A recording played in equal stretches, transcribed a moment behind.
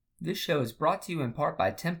This show is brought to you in part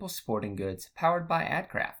by Temple Sporting Goods, powered by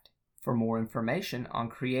AdCraft. For more information on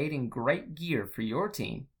creating great gear for your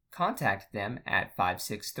team, contact them at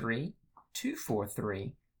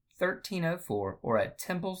 563-243-1304 or at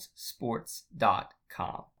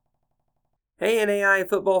templesports.com. Hey NAI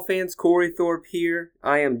football fans, Corey Thorpe here.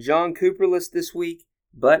 I am John Cooperless this week,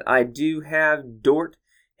 but I do have Dordt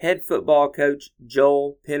head football coach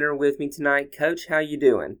Joel Penner with me tonight. Coach, how you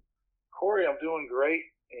doing? Corey, I'm doing great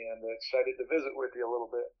and excited to visit with you a little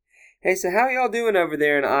bit. Hey, so how y'all doing over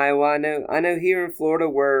there in Iowa? I know here in Florida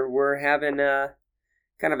we're having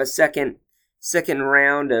kind of a second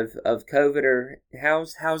round of COVID. Or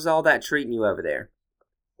how's all that treating you over there?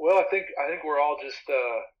 Well, I think we're all just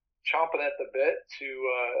chomping at the bit to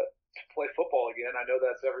play football again. I know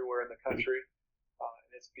that's everywhere in the country,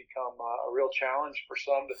 and it's become a real challenge for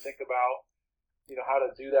some to think about, how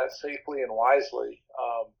to do that safely and wisely.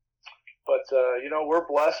 But we're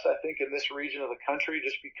blessed, I think, in this region of the country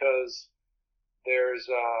just because there's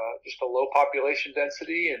just a low population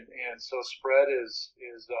density, and so spread is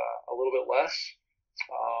a little bit less.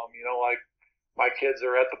 Like my kids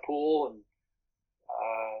are at the pool, and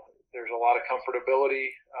there's a lot of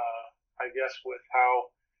comfortability, I guess, with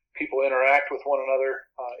how people interact with one another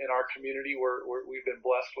in our community. We've been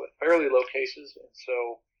blessed with fairly low cases, and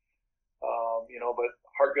so but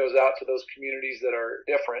heart goes out to those communities that are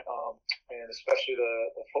different, and especially the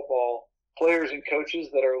football players and coaches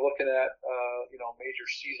that are looking at major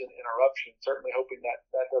season interruption. Certainly hoping that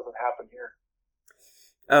doesn't happen here.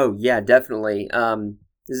 Oh yeah, definitely.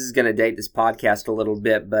 This is going to date this podcast a little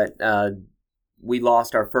bit, but we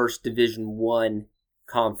lost our first Division I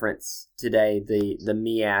conference today, the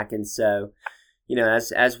MEAC, and so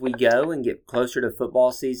as we go and get closer to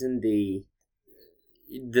football season,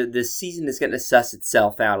 the season is going to suss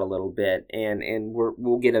itself out a little bit, and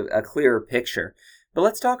we'll get a clearer picture. But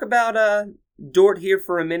let's talk about Dordt here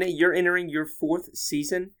for a minute. You're entering your fourth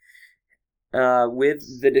season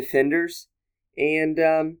with the Defenders, and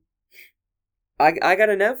I got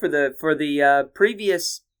to know for the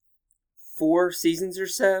previous 4 seasons or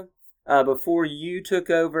so before you took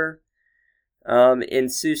over in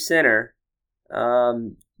Sioux Center,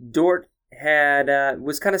 Dordt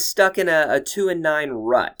was kind of stuck in a 2-9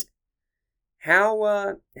 rut.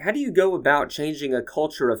 How do you go about changing a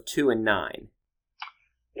culture of 2-9?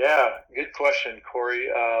 Yeah, good question, Corey.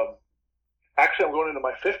 Actually, I'm going into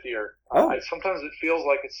my 5th year. Oh. Sometimes it feels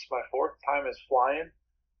like it's my 4th. Time is flying,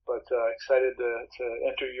 but excited to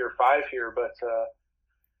enter year 5 here. But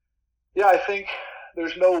I think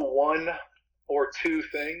there's no one or two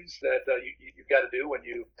things that you've got to do when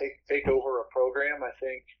you take over a program. I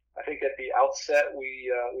think at the outset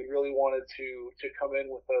we really wanted to come in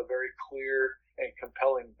with a very clear and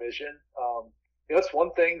compelling vision. It's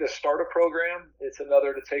one thing to start a program; it's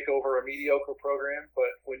another to take over a mediocre program.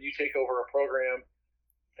 But when you take over a program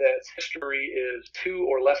that's history is 2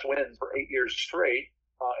 or less wins for 8 years straight,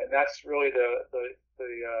 and that's really the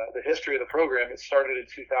history of the program. It started in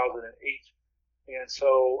 2008, and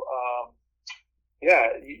so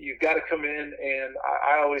you've got to come in, and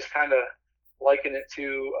I always kind of liken it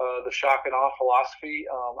to the shock and awe philosophy.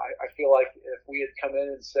 I feel like if we had come in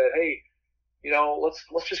and said, "Hey,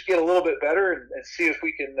 let's just get a little bit better and see if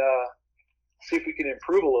we can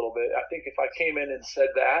improve a little bit." I think if I came in and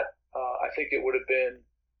said that, I think it would have been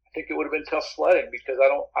tough sledding, because I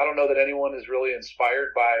don't know that anyone is really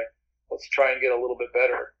inspired by let's try and get a little bit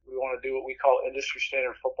better. We want to do what we call industry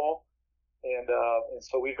standard football, and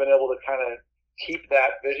so we've been able to kind of keep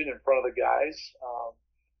that vision in front of the guys.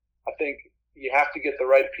 I think you have to get the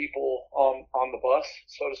right people on the bus,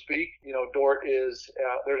 so to speak. Dordt is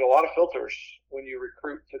there's a lot of filters when you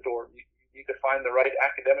recruit to Dordt. You need to find the right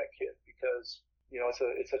academic kid, because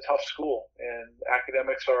it's a tough school and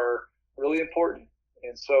academics are really important.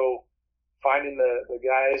 And so finding the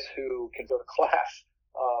guys who can go to class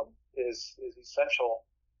is essential.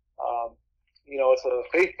 It's a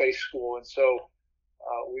faith-based school, and so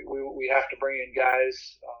we have to bring in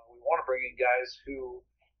guys. We want to bring in guys who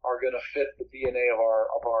are going to fit the DNA of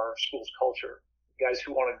our school's culture, guys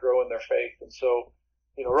who want to grow in their faith. And so,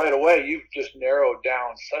 right away, you've just narrowed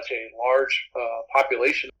down such a large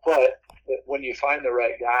population. But when you find the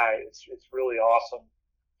right guy, it's really awesome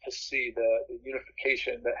to see the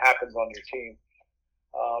unification that happens on your team.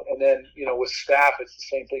 And then, with staff, it's the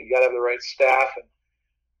same thing. You got to have the right staff. And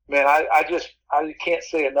man, I can't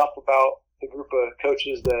say enough about the group of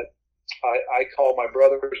coaches that I call my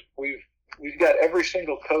brothers. We've got every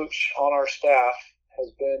single coach on our staff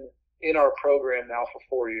has been in our program now for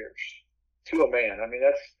 4 years, to a man. I mean,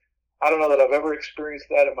 I don't know that I've ever experienced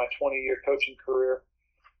that in my 20-year coaching career.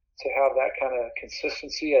 to have that kind of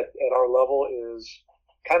consistency at our level is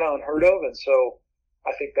kind of unheard of. And so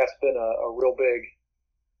I think that's been a real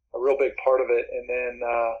big part of it. And then,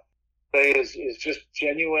 is just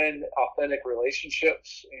genuine, authentic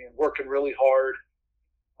relationships and working really hard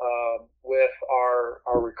with our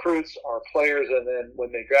recruits, our players, and then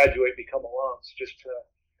when they graduate, become alums.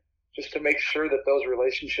 Just to make sure that those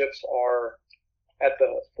relationships are at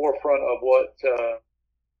the forefront of what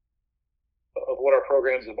our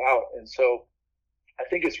program's about. And so, I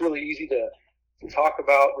think it's really easy to talk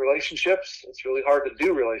about relationships. It's really hard to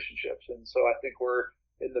do relationships, and so I think we're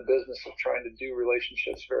in the business of trying to do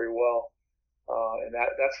relationships very well. And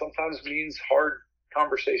that sometimes means hard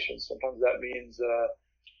conversations. Sometimes that means,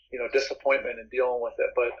 disappointment and dealing with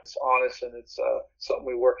it, but it's honest and it's something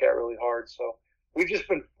we work at really hard. So we've just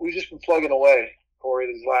been plugging away, Corey,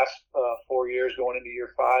 these last 4 years going into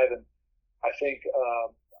year 5. And I think,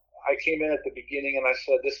 I came in at the beginning and I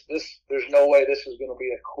said, there's no way this is going to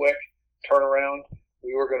be a quick turnaround.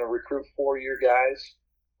 We were going to recruit 4-year guys.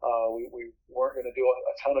 We weren't going to do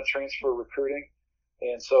a ton of transfer recruiting,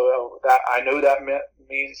 and so that I know that meant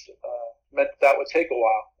that would take a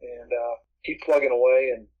while. And keep plugging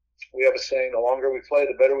away. And we have a saying: the longer we play,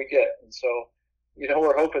 the better we get. And so,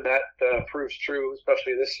 we're hoping that proves true,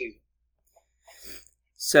 especially this season.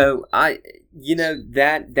 So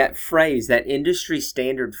that phrase, that industry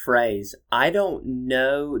standard phrase, I don't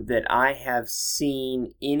know that I have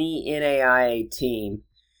seen any NAIA team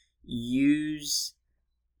use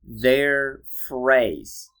their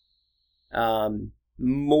phrase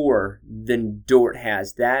more than Dordt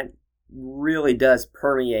has. That really does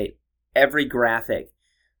permeate every graphic,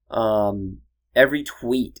 every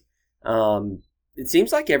tweet. It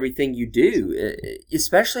seems like everything you do,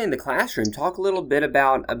 especially in the classroom. Talk a little bit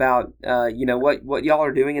about what y'all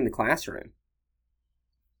are doing in the classroom.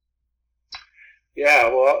 Yeah,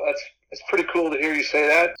 well, it's pretty cool to hear you say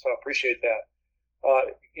that. So I appreciate that.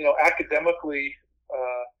 Academically,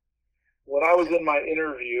 when I was in my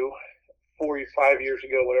interview 5 years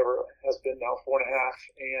ago, whatever it has been now, 4.5,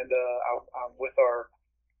 and I'm with our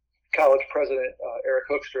college president, Eric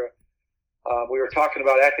Hoekstra. We were talking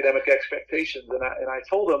about academic expectations, and I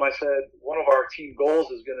told him, I said, one of our team goals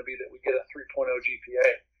is going to be that we get a 3.0 GPA.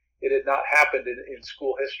 It had not happened in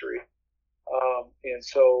school history. And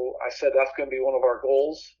so I said, that's going to be one of our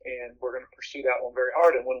goals, and we're going to pursue that one very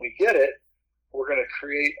hard. And when we get it, we're going to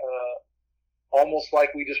create almost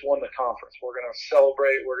like we just won the conference. We're going to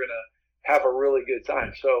celebrate. We're going to have a really good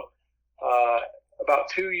time. So about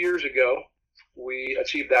 2 years ago, we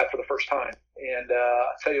achieved that for the first time. And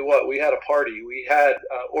I'll tell you what, we had a party. We had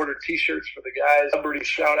ordered T-shirts for the guys, celebrity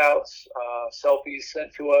shout-outs, selfies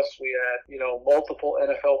sent to us. We had, multiple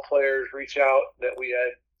NFL players reach out that we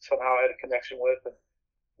had somehow had a connection with. And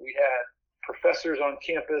we had professors on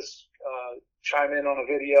campus chime in on a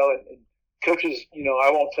video. And coaches,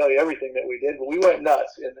 I won't tell you everything that we did, but we went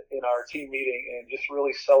nuts in our team meeting and just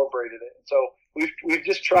really celebrated it. And so we've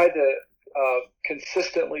just tried to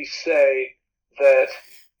consistently say that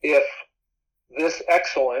if this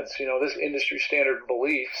excellence, this industry standard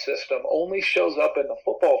belief system only shows up in the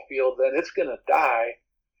football field, then it's going to die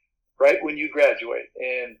right when you graduate.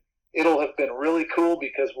 And it'll have been really cool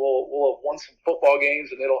because we'll have won some football games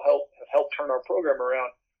and it'll help turn our program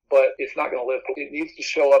around. But it's not going to live. It needs to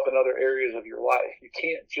show up in other areas of your life. You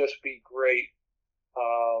can't just be great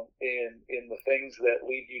in the things that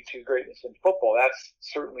lead you to greatness in football. That's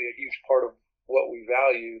certainly a huge part of what we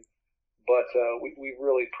value. But we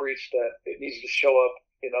really preach that it needs to show up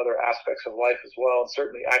in other aspects of life as well. And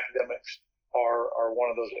certainly academics are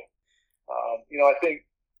one of those. I think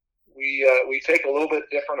we take a little bit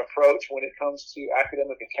different approach when it comes to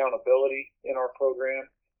academic accountability in our program.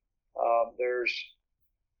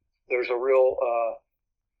 There's a real,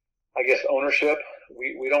 ownership.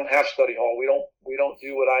 We don't have study hall. We don't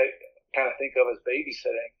do what I kind of think of as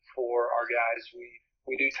babysitting for our guys.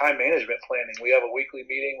 We do time management planning. We have a weekly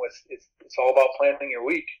meeting with it's all about planning your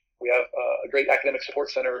week. We have a great academic support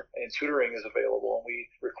center, and tutoring is available, and we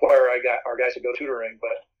require our guys to go tutoring.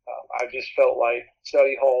 But I just felt like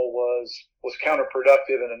study hall was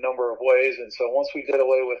counterproductive in a number of ways, and so once we did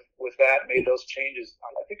away with that, made those changes,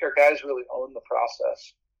 I think our guys really own the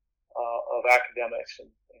process of academics, and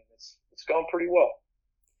it's gone pretty well.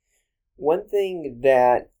 One thing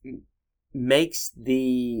that makes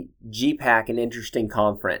the GPAC an interesting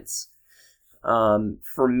conference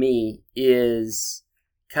for me is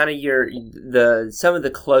kind of some of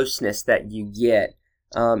the closeness that you get,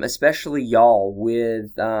 especially y'all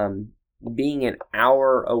with being an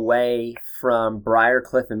hour away from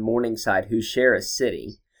Briarcliff and Morningside, who share a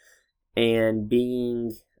city, and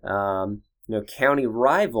being county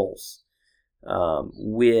rivals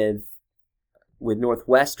with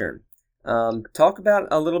Northwestern. Talk about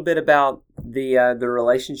a little bit about the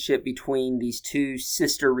relationship between these two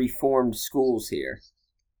sister Reformed schools here.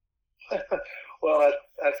 Well,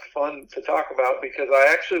 that's fun to talk about because I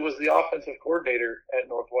actually was the offensive coordinator at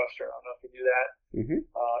Northwestern. I don't know if you knew that. Mm-hmm.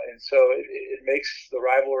 And so it makes the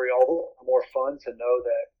rivalry all the more fun to know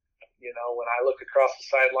that, when I look across the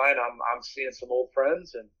sideline, I'm seeing some old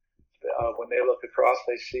friends, and when they look across,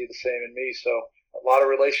 they see the same in me. So a lot of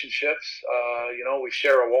relationships. We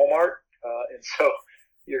share a Walmart, and so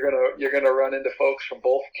you're gonna run into folks from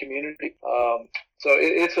both communities. So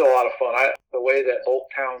it's a lot of fun. The way that both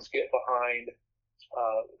towns get behind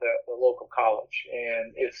the local college,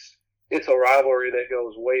 and it's a rivalry that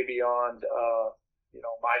goes way beyond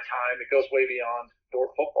my time. It goes way beyond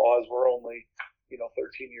Dordt football, as we're only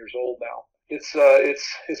 13 years old now.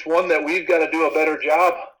 It's one that we've got to do a better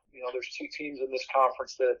job. There's two teams in this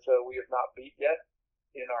conference that we have not beat yet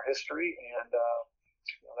in our history, and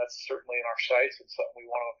that's certainly in our sights and something we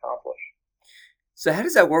want to accomplish. So how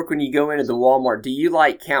does that work when you go into the Walmart? Do you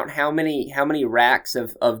count how many racks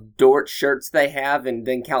of Dordt shirts they have, and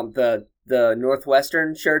then count the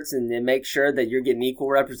Northwestern shirts, and then make sure that you're getting equal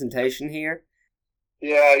representation here?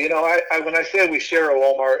 Yeah, when I say we share a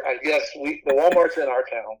Walmart, I guess the Walmart's in our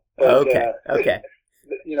town. But, Okay.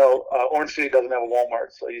 Orange City doesn't have a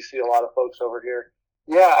Walmart, so you see a lot of folks over here.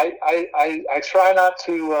 Yeah, I try not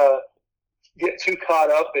to get too caught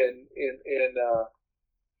up in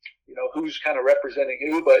who's kind of representing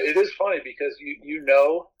who, but it is funny because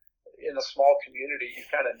in a small community, you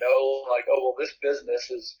kind of know, this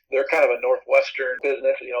business they're kind of a Northwestern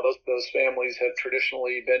business. Those families have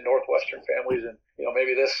traditionally been Northwestern families, and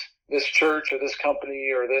maybe this church or this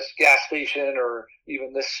company or this gas station or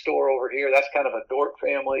even this store over here, that's kind of a Dordt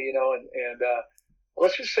family, and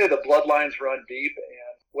let's just say the bloodlines run deep.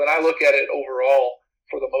 And when I look at it overall,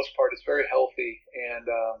 for the most part, it's very healthy. And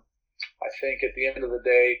I think at the end of the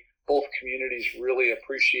day, both communities really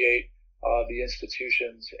appreciate the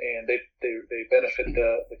institutions, and they benefit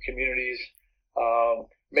the communities.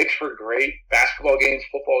 Makes for great basketball games,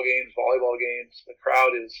 football games, volleyball games. The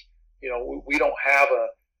crowd is, we don't have a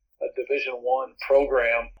Division I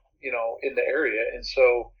program, in the area, and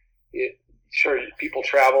so people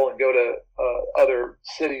travel and go to other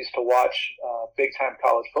cities to watch big time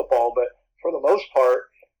college football, but for the most part,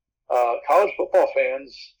 college football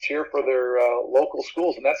fans cheer for their local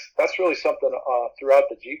schools, and that's really something throughout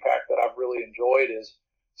the GPAC that I've really enjoyed is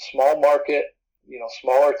small market,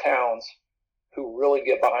 smaller towns who really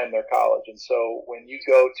get behind their college. And so when you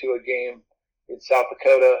go to a game in South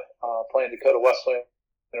Dakota playing Dakota Wesleyan,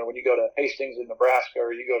 when you go to Hastings in Nebraska,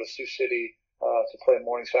 or you go to Sioux City to play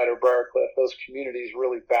Morningside or Briarcliff, those communities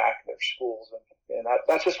really back their schools, and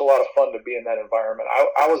that's just a lot of fun to be in that environment.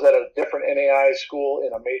 I was at a different NAI school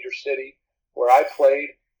in a major city where I played,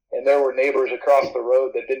 and there were neighbors across the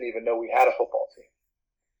road that didn't even know we had a football team.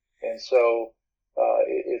 And so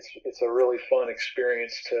it's a really fun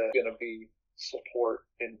experience to be support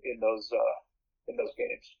in those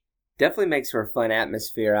games. Definitely makes for a fun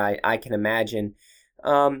atmosphere, I can imagine.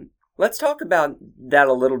 Let's talk about that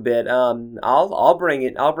a little bit. I'll bring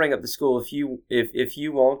up the school if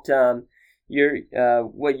you won't.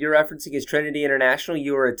 What you're referencing is Trinity International.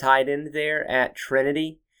 You were a tight end there at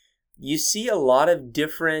Trinity. You see a lot of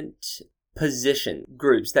different position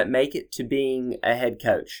groups that make it to being a head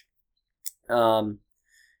coach. You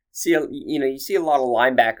see a lot of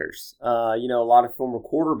linebackers. A lot of former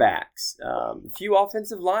quarterbacks. A few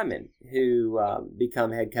offensive linemen who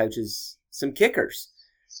become head coaches. Some kickers.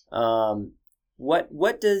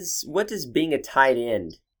 What does being a tight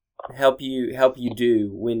end help you do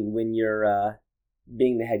when you're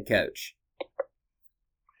being the head coach?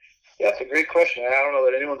 Yeah, that's a great question. I don't know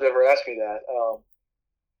that anyone's ever asked me that.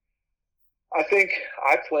 I think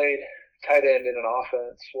I played tight end in an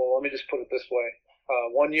offense. Well, let me just put it this way.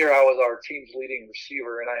 1 year I was our team's leading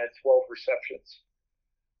receiver, and I had 12 receptions.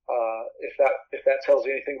 If that tells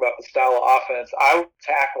you anything about the style of offense, I would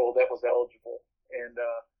tackle that was eligible, and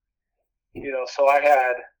so I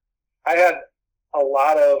had a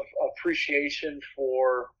lot of appreciation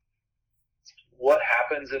for what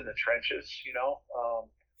happens in the trenches.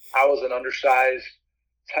 I was an undersized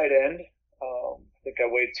tight end. I think I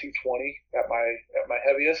weighed 220 at my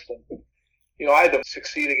heaviest, and I had to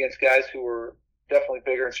succeed against guys who were definitely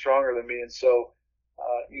bigger and stronger than me, and so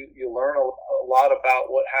you learn a lot about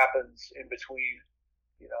what happens in between,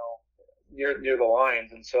 near the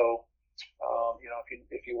lines. And so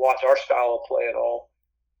if you watch our style of play at all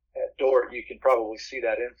at Dordt, you can probably see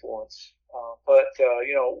that influence. But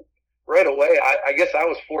right away, I guess I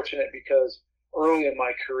was fortunate because early in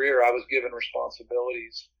my career, I was given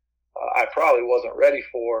responsibilities I probably wasn't ready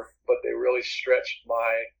for, but they really stretched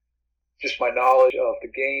my knowledge of the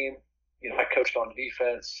game. I coached on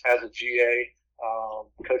defense as a GA,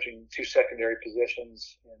 coaching two secondary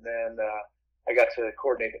positions, and then I got to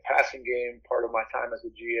coordinate the passing game part of my time as a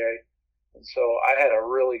GA. And so I had a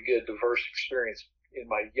really good, diverse experience in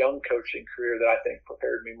my young coaching career that I think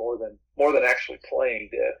prepared me more than actually playing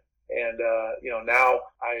did. And now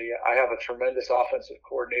I have a tremendous offensive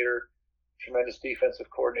coordinator, tremendous defensive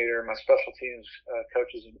coordinator. My special teams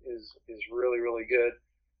coaches is really, really good.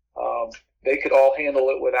 They could all handle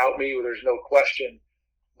it without me. There's no question.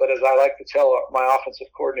 But as I like to tell my offensive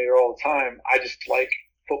coordinator all the time, I just like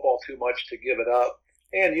football too much to give it up.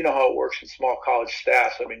 And you know how it works in small college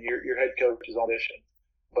staffs. I mean, your head coach is on mission.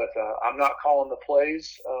 But I'm not calling the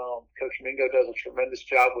plays. Coach Mingo does a tremendous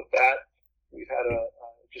job with that. We've had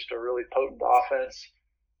just a really potent offense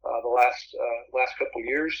the last couple of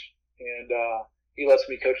years, and he lets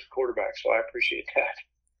me coach the quarterback, so I appreciate that.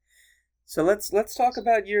 So let's talk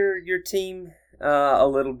about your team a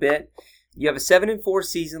little bit. You have a 7-4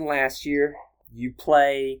 season last year. You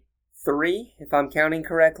play 3, if I'm counting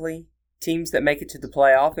correctly, teams that make it to the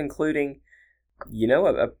playoff, including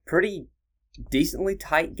a pretty decently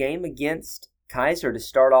tight game against Kaiser to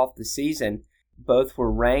start off the season. Both were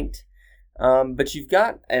ranked. But you've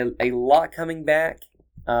got a lot coming back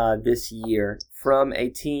this year from a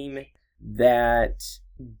team that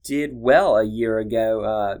did well a year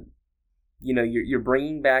ago. You're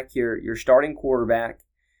bringing back your starting quarterback,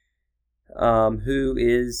 who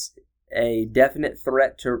is a definite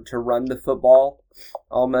threat to run the football,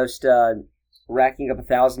 almost racking up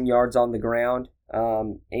 1,000 yards on the ground,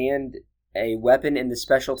 and a weapon in the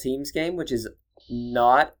special teams game, which is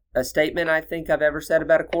not a statement I think I've ever said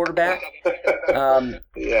about a quarterback.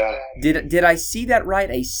 Yeah. Did I see that right?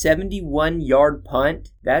 A 71-yard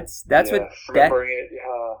punt. That's what. Remembering it.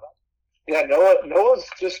 Yeah. Noah's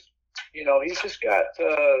just he's just got.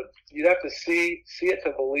 You'd have to see it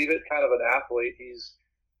to believe it. Kind of an athlete. He's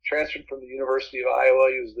transferred from the University of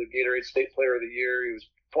Iowa. He was the Gatorade State Player of the Year. He was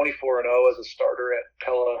 24-0 as a starter at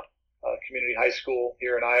Pella Community High School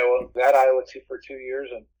here in Iowa. At Iowa for 2 years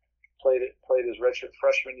and played his redshirt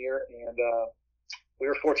freshman year, and we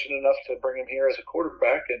were fortunate enough to bring him here as a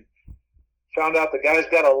quarterback, and found out the guy's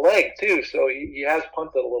got a leg too, so he has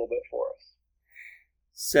punted a little bit for us.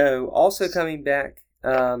 So also coming back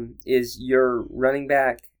is your running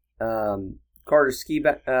back Carter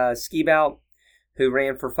Skibout, who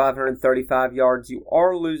ran for 535 yards. You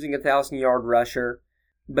are losing a 1,000-yard rusher,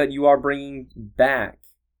 but you are bringing back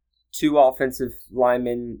 2 offensive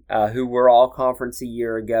linemen who were all conference a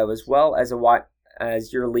year ago, as well as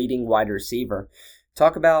your leading wide receiver.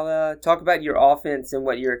 Talk about your offense and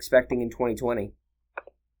what you're expecting in 2020.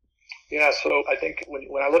 Yeah, so I think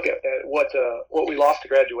when I look at what we lost to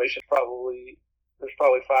graduation, there's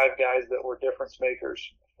probably 5 guys that were difference makers,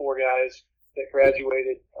 4 guys that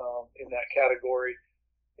graduated in that category,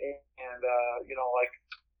 and like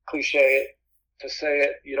cliche it to say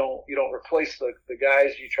it, you don't replace the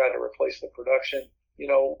guys, you try to replace the production.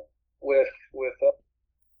 With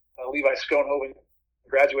Levi Schoenhoven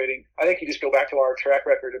graduating, I think you just go back to our track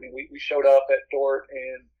record. I mean, we showed up at Dordt,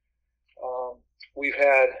 and we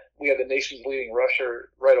had the nation's leading rusher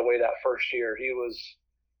right away that first year. He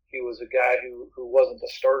was a guy who wasn't a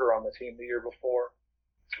starter on the team the year before,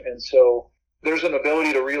 and so there's an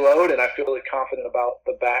ability to reload, and I feel really confident about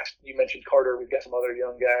the backs. You mentioned Carter. We've got some other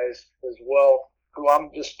young guys as well who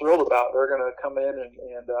I'm just thrilled about. They're going to come in,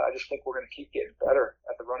 and I just think we're going to keep getting better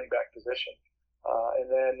at the running back position.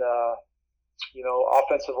 And then,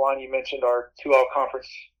 offensive line, you mentioned our 2 all-conference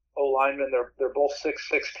O-linemen. They're both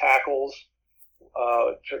 6'6" tackles,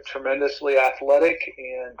 tremendously athletic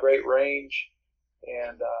and great range,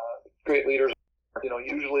 and great leaders.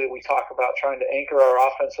 Usually we talk about trying to anchor our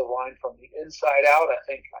offensive line from the inside out. I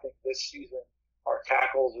think this season our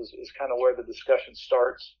tackles is kind of where the discussion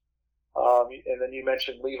starts. And then you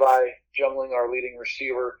mentioned Levi Jungling, our leading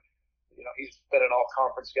receiver. He's been an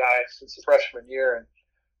all-conference guy since his freshman year, and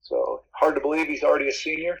so hard to believe he's already a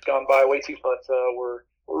senior. It's gone by way too, but we're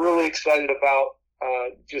really excited about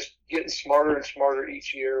just getting smarter and smarter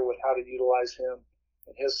each year with how to utilize him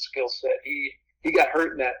and his skill set. He got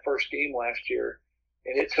hurt in that first game last year,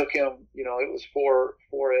 and it took him, it was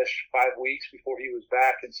 5 weeks before he was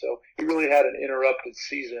back, and so he really had an interrupted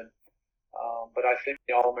season. But I think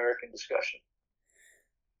the All-American discussion.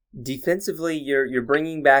 Defensively, you're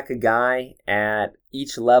bringing back a guy at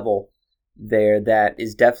each level there that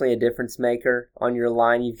is definitely a difference maker on your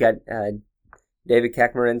line. You've got David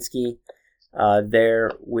Kakmarinsky,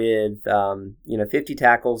 there with 50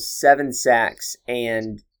 tackles, 7 sacks,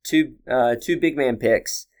 and two big man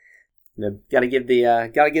picks. Got to give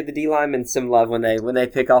the D linemen some love when they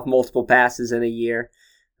pick off multiple passes in a year.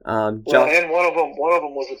 And one of them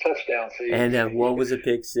was a touchdown. So and one was a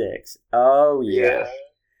pick six. Oh yeah. Yeah.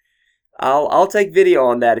 I'll take video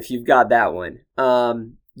on that if you've got that one.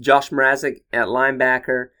 Josh Mrazek at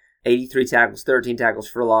linebacker, 83 tackles, 13 tackles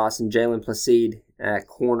for loss, and Jalen Placide at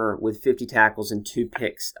corner with 50 tackles and 2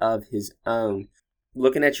 picks of his own.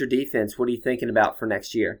 Looking at your defense, what are you thinking about for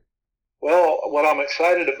next year? Well, what I'm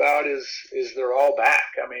excited about is they're all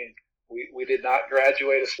back. I mean, we did not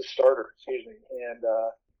graduate as a starter, and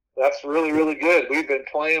that's really, really good. We've been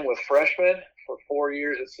playing with freshmen for 4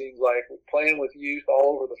 years, it seems like, playing with youth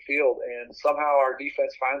all over the field, and somehow our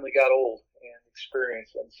defense finally got old and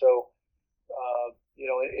experienced. And so,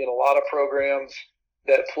 in a lot of programs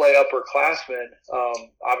that play upperclassmen,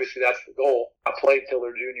 obviously that's the goal. I played till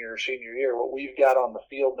their junior or senior year. What we've got on the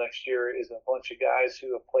field next year is a bunch of guys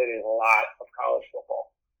who have played a lot of college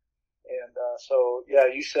football. And so,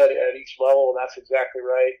 you said at each level, and that's exactly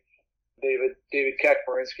right. David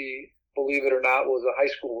Kakmarinsky, believe it or not, was a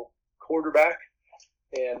high school quarterback,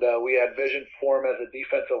 and we had vision for him as a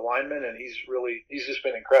defensive lineman, and he's just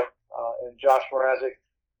been incredible. And Josh Mrazek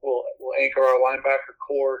will anchor our linebacker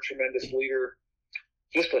core, tremendous leader,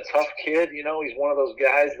 just a tough kid. He's one of those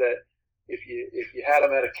guys that if you had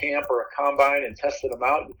him at a camp or a combine and tested him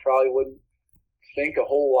out, you probably wouldn't think a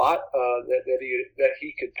whole lot that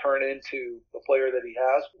he could turn into the player that he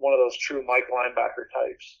has. One of those true Mike linebacker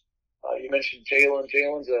types. You mentioned Jalen.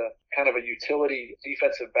 Jalen's a kind of a utility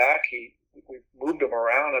defensive back. We've moved him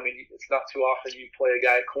around. I mean, it's not too often you play a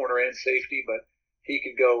guy at corner and safety, but he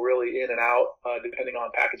could go really in and out depending on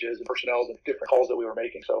packages and personnel and different calls that we were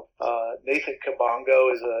making. So Nathan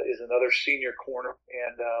Kabongo is another senior corner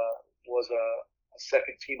and was a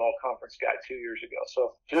second team all-conference guy 2 years ago.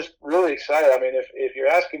 So just really excited. I mean, if you're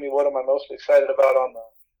asking me what am I most excited about on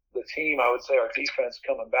the team, I would say our defense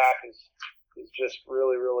coming back is just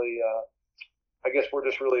really, really, I guess we're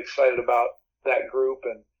just really excited about that group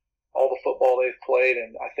and all the football they've played.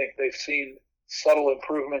 And I think they've seen subtle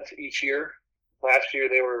improvements each year. Last year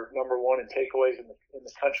they were number one in takeaways in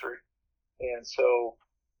the country. And so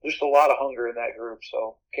just a lot of hunger in that group.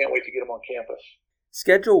 So can't wait to get them on campus.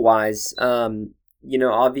 Schedule-wise,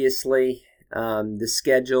 obviously the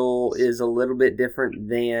schedule is a little bit different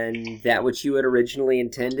than that which you had originally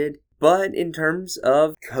intended. But in terms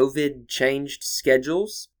of COVID changed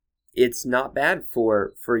schedules, it's not bad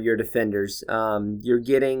for your defenders. You're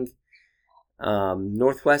getting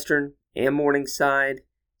Northwestern and Morningside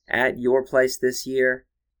at your place this year.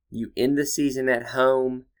 You end the season at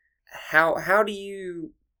home. How do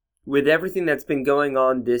you, with everything that's been going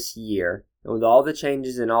on this year, with all the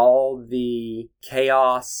changes and all the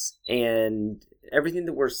chaos and everything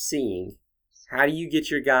that we're seeing, how do you get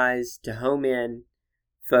your guys to home in,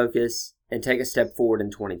 focus, and take a step forward in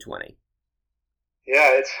 2020?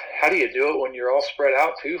 Yeah, it's how do you do it when you're all spread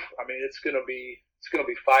out too? I mean, it's going to be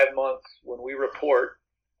 5 months when we report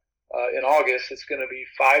in August. It's going to be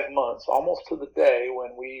 5 months, almost to the day,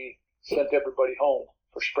 when we sent everybody home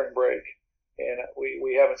for spring break, and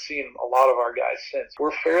we haven't seen a lot of our guys since.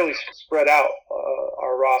 We're fairly spread out.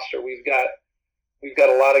 Our roster, we've got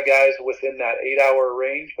a lot of guys within that 8-hour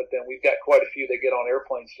range, but then we've got quite a few that get on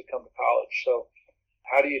airplanes to come to college. So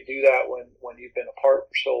how do you do that when you've been apart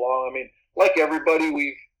for so long? I mean, like everybody,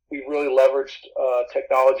 we've really leveraged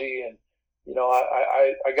technology, and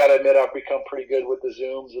I got to admit I've become pretty good with the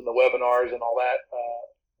Zooms and the webinars and all that.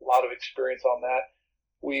 A lot of experience on that.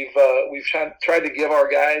 We've tried to give our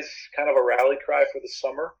guys kind of a rally cry for the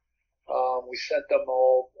summer. We sent them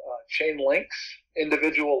all chain links,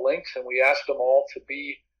 individual links, and we asked them all to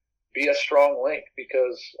be a strong link,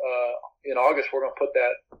 because in August we're going to put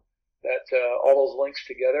that all those links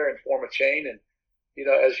together and form a chain. And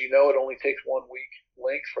as you know, it only takes 1 week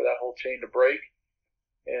link for that whole chain to break.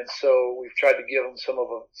 And so we've tried to give them some of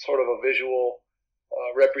a sort of a visual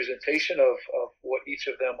representation of what each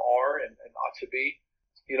of them are and ought to be.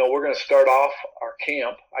 We're going to start off our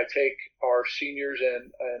camp. I take our seniors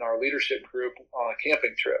and our leadership group on a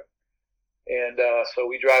camping trip. And so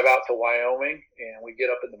we drive out to Wyoming, and we get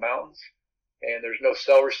up in the mountains, and there's no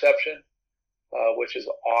cell reception, which is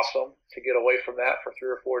awesome to get away from that for 3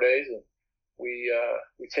 or 4 days. And we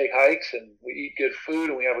take hikes, and we eat good food,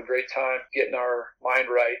 and we have a great time getting our mind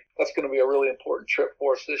right. That's going to be a really important trip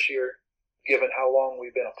for us this year, given how long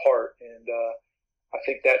we've been apart. And I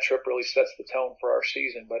think that trip really sets the tone for our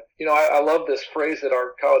season. But, I love this phrase that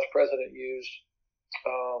our college president used.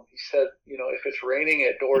 He said, if it's raining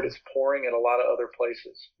at Dordt, it's pouring at a lot of other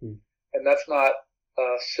places. and that's not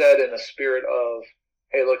said in a spirit of,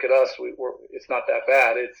 hey, look at us, it's not that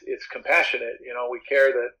bad. It's compassionate. We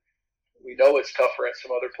care that we know it's tougher at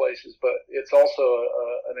some other places, but it's also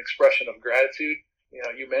an expression of gratitude.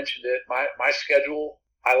 You mentioned it. My schedule,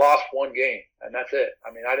 I lost one game, and that's it.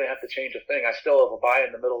 I mean, I didn't have to change a thing. I still have a bye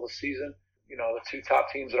in the middle of the season. The two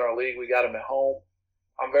top teams in our league, we got them at home.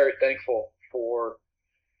 I'm very thankful for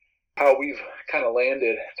how we've kind of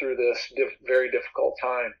landed through this very difficult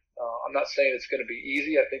time. I'm not saying it's going to be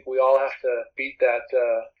easy. I think we all have to beat that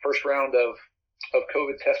first round of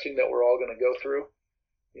COVID testing that we're all going to go through.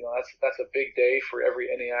 That's a big day for every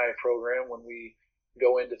NAIA program when we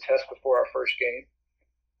go in to test before our first game.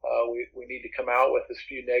 We need to come out with as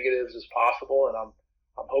few negatives as possible, and I'm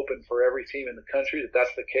hoping for every team in the country that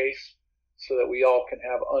that's the case, so that we all can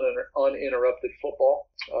have uninterrupted football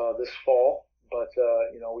this fall. But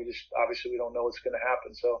we just obviously we don't know what's going to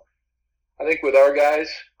happen. So I think with our guys,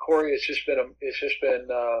 Corey, it's just been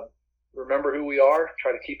remember who we are,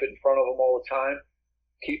 try to keep it in front of them all the time,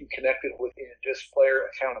 keep them connected with just player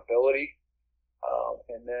accountability,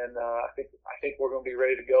 and then I think we're going to be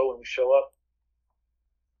ready to go when we show up.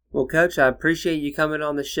 Well, Coach, I appreciate you coming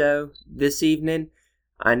on the show this evening.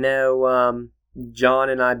 I know John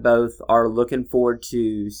and I both are looking forward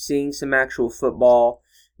to seeing some actual football,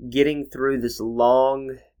 getting through this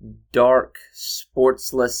long, dark,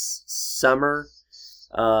 sportsless summer.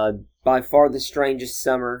 By far the strangest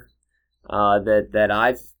summer that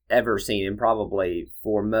I've ever seen, and probably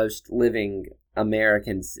for most living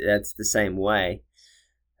Americans, that's the same way.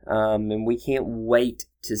 And we can't wait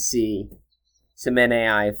to see some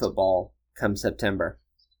NAIA football come September.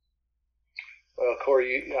 Well,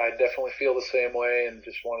 Corey, I definitely feel the same way, and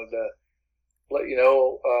just wanted to let you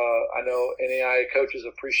know, I know NAIA coaches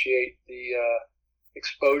appreciate the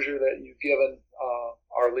exposure that you've given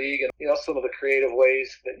our league, and some of the creative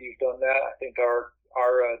ways that you've done that. I think our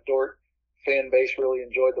Dordt fan base really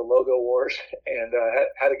enjoyed the logo wars and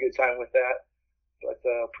had a good time with that. But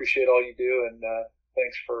appreciate all you do, and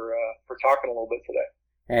thanks for talking a little bit today.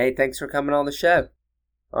 Hey, thanks for coming on the show.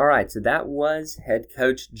 All right, so that was head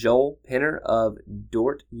coach Joel Penner of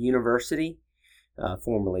Dordt University,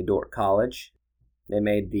 formerly Dordt College. They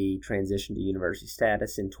made the transition to university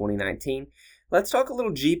status in 2019. Let's talk a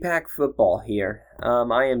little GPAC football here.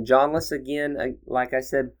 I am Johnless again, like I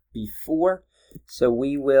said before, so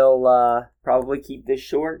we will probably keep this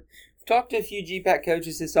short. We've talked to a few GPAC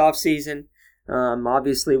coaches this offseason.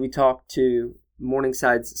 Obviously, we talked to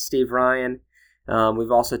Morningside's Steve Ryan.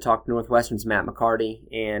 We've also talked to Northwestern's Matt McCarty,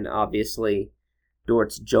 and obviously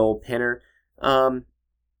Dordt's Joel Penner.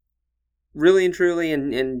 Really and truly,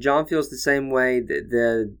 and John feels the same way,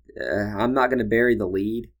 I'm not going to bury the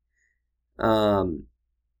lead.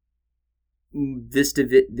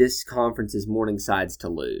 This conference is Morningside's to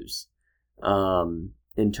lose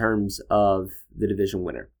in terms of the division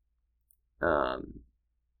winner.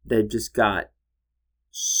 They've just got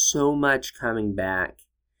so much coming back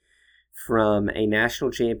from a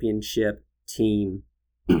national championship team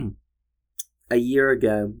a year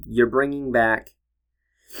ago. You're bringing back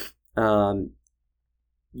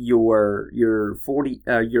your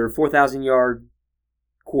 4,000 yard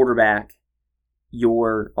quarterback,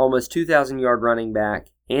 your almost 2,000 yard running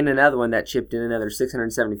back, and another one that chipped in another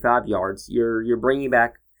 675 yards. You're bringing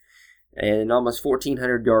back an almost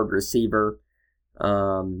 1,400 yard receiver.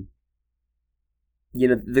 The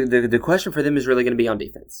question for them is really going to be on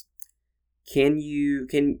defense. Can you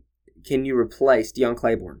replace Deion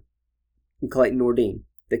Claiborne and Clayton Nordine?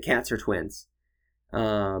 The Cats are twins.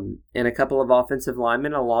 And a couple of offensive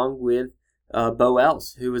linemen along with Bo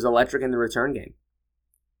Else, who was electric in the return game.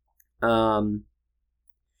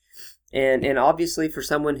 And obviously for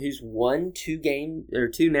someone who's won two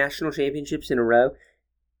national championships in a row,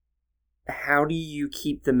 how do you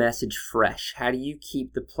keep the message fresh? How do you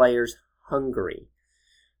keep the players hungry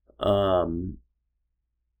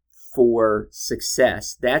for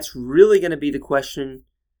success? That's really going to be the question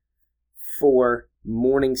for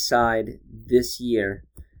Morningside this year.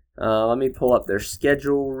 Let me pull up their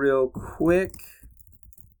schedule real quick.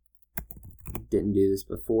 Didn't do this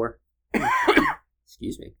before.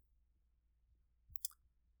 Excuse me.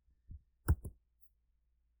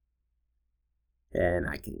 And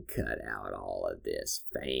I can cut out all of this.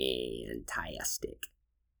 Fantastic.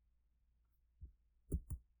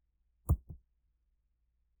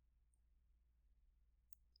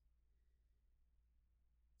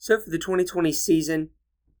 So for the 2020 season,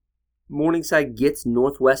 Morningside gets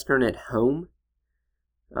Northwestern at home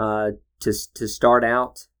to start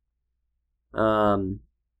out.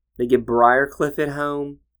 They get Briarcliff at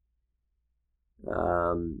home.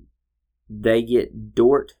 They get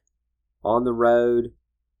Dordt on the road.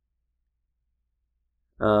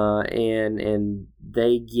 And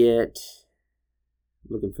they get,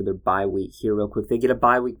 looking for their bye week here real quick. They get a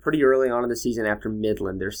bye week pretty early on in the season after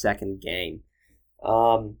Midland, their second game.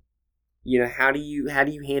 How do you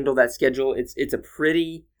handle that schedule? It's a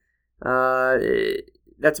pretty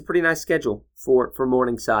that's a pretty nice schedule for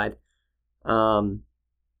Morningside. So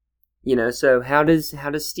how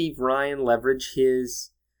does Steve Ryan leverage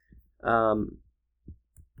his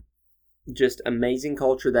just amazing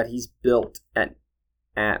culture that he's built at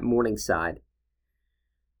Morningside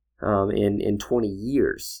in 20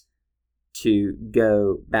 years to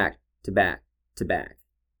go back to back to back?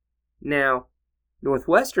 Now,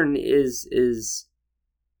 Northwestern is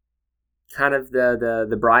kind of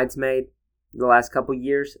the bridesmaid the last couple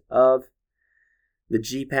years of the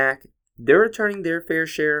GPAC. They're returning their fair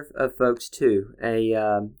share of folks too. A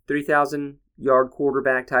 3,000-yard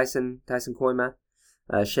quarterback, Tyson Koima.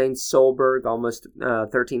 Shane Solberg, almost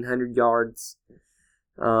 1,300 yards.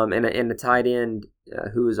 And a tight end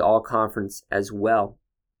who is all conference as well.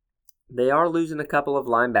 They are losing a couple of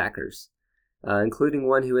linebackers, including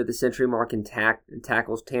one who hit the century mark in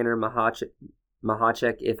tackles, Tanner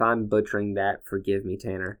Mahacek. If I'm butchering that, forgive me,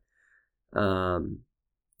 Tanner. So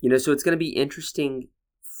it's going to be interesting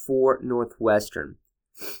for Northwestern.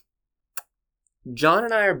 John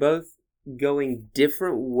and I are both going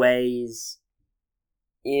different ways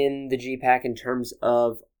in the GPAC in terms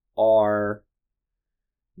of our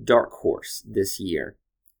dark horse this year.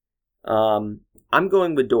 I'm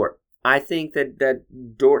going with Dordt. I think that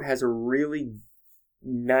Dordt has a really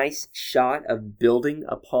nice shot of building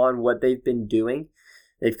upon what they've been doing.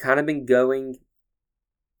 They've kind of been going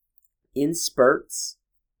in spurts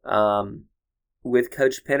with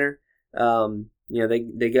Coach Penner.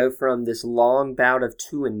 They go from this long bout of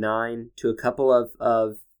 2-9 to a couple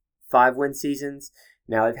of 5-win seasons.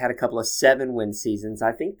 Now they've had a couple of 7-win seasons.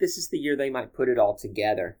 I think this is the year they might put it all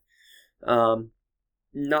together.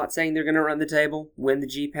 Not saying they're going to run the table, win the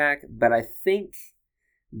GPAC, but I think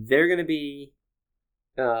they're going to be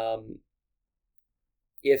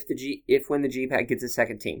if when the GPAC gets a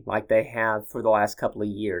second team, like they have for the last couple of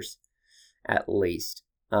years, at least.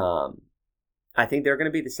 I think they're going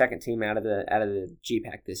to be the second team out of the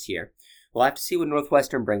GPAC this year. We'll have to see what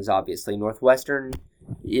Northwestern brings. Obviously, Northwestern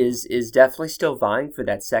is definitely still vying for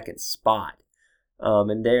that second spot,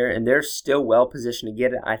 and they're still well positioned to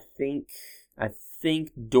get it. I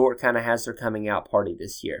think Dordt kind of has their coming out party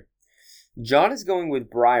this year. John is going with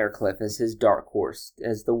Briarcliff as his dark horse,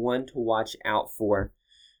 as the one to watch out for.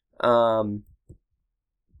 Pull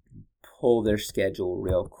their schedule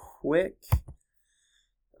real quick.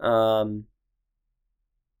 How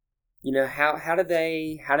do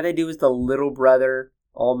they do as the little brother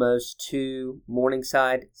almost to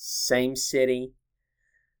Morningside, same city?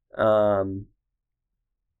 Can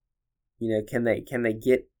they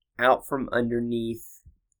get out from underneath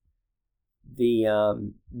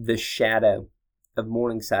the shadow of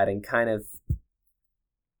Morningside and kind of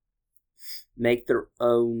make their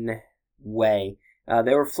own way?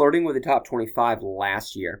 They were flirting with the top 25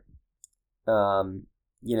 last year. So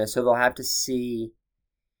they'll have to see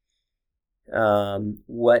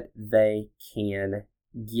what they can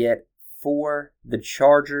get for the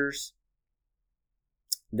Chargers.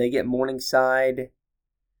 They get Morningside,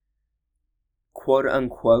 quote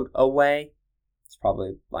unquote, away. It's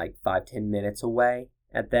probably like 5-10 minutes away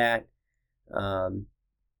at that.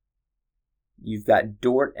 You've got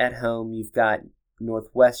Dordt at home. You've got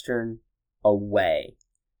Northwestern away.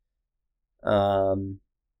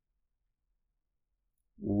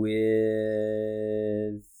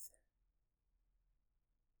 With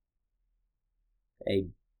a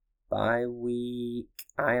bye week.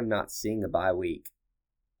 I am not seeing a bye week.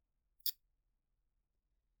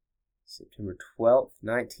 September 12th,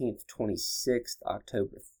 19th, 26th,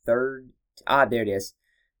 October 3rd. There it is.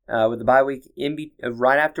 With the bye week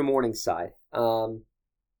right after Morningside.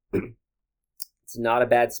 It's not a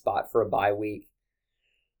bad spot for a bye week.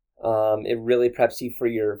 It really preps you for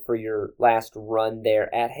your last run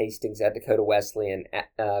there at Hastings, at Dakota Wesleyan,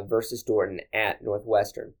 versus Dordt at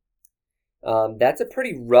Northwestern. That's a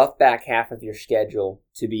pretty rough back half of your schedule,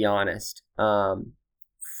 to be honest.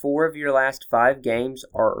 4 of your last 5 games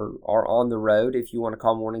are on the road, if you want to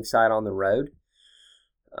call Morningside on the road.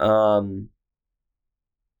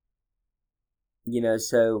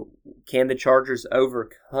 So can the Chargers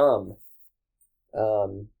overcome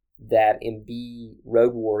that and be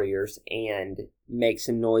road warriors and make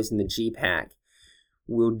some noise in the GPAC?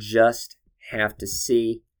 We'll just have to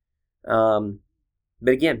see. But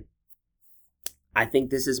again, I think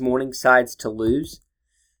this is Morningside's to lose.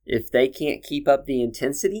 If they can't keep up the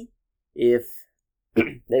intensity if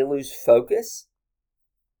they lose focus,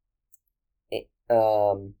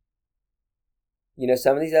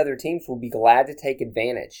 some of these other teams will be glad to take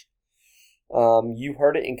advantage. You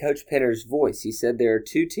heard it in Coach Penner's voice. He said there are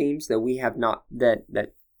two teams that we have not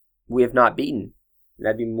beaten.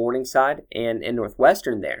 That'd be Morningside and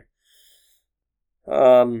Northwestern there.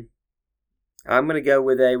 I'm going to go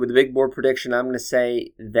with a big board prediction. I'm going to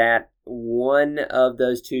say that one of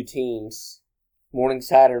those two teams,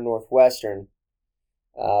 Morningside or Northwestern,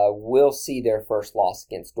 will see their first loss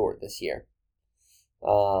against Dordt this year.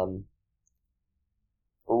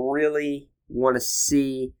 Really want to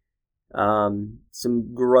see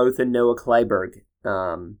some growth in Noah Clayberg.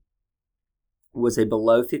 Was a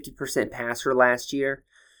below 50% passer last year,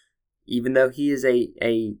 even though he is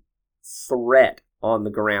a threat on the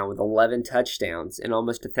ground with 11 touchdowns and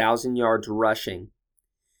almost 1,000 yards rushing.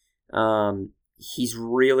 He's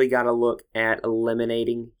really got to look at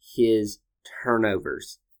eliminating his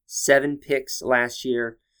turnovers. 7 picks last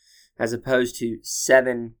year as opposed to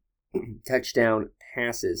 7 touchdown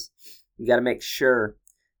passes. You got to make sure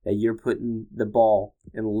that you're putting the ball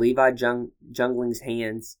in Levi Jungling's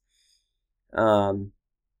hands. You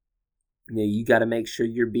got to make sure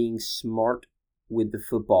you're being smart with the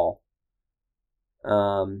football.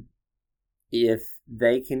 If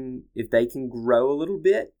they can grow a little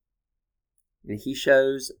bit, and he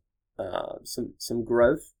shows some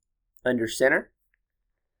growth under center,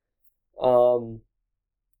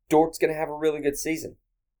 Dort's going to have a really good season.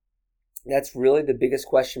 That's really the biggest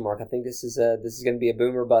question mark. I think this is going to be a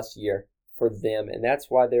boom or bust year for them, and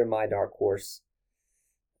that's why they're my dark horse.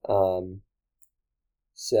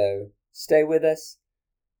 So stay with us.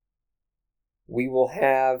 We will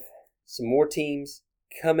have some more teams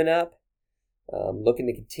coming up. Looking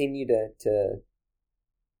to continue to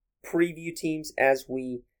preview teams as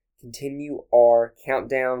we continue our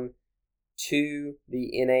countdown to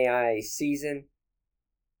the NAIA season.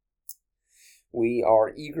 We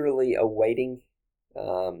are eagerly awaiting,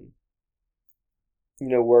 word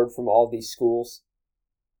from all these schools.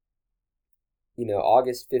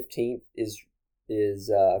 August 15th is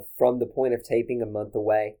from the point of taping a month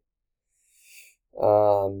away.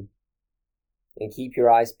 And keep your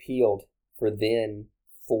eyes peeled for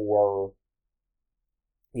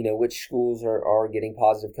which schools are getting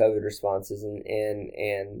positive COVID responses and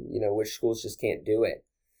which schools just can't do it.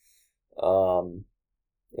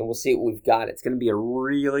 And we'll see what we've got. It's going to be a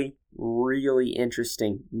really, really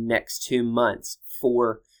interesting next 2 months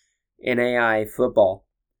for NAIA football.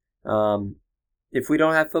 If we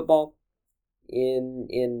don't have football,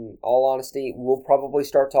 in all honesty, we'll probably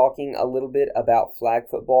start talking a little bit about flag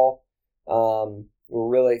football. We're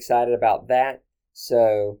really excited about that.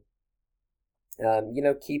 So,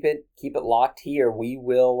 keep it locked here. We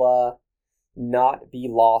will not be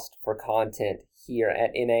lost for content here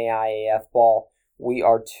at NAIAF Ball. We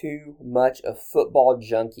are too much of football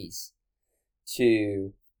junkies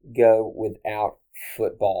to go without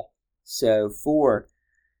football. So for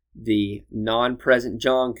the non-present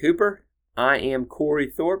John Cooper, I am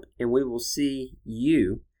Corey Thorpe, and we will see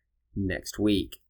you next week.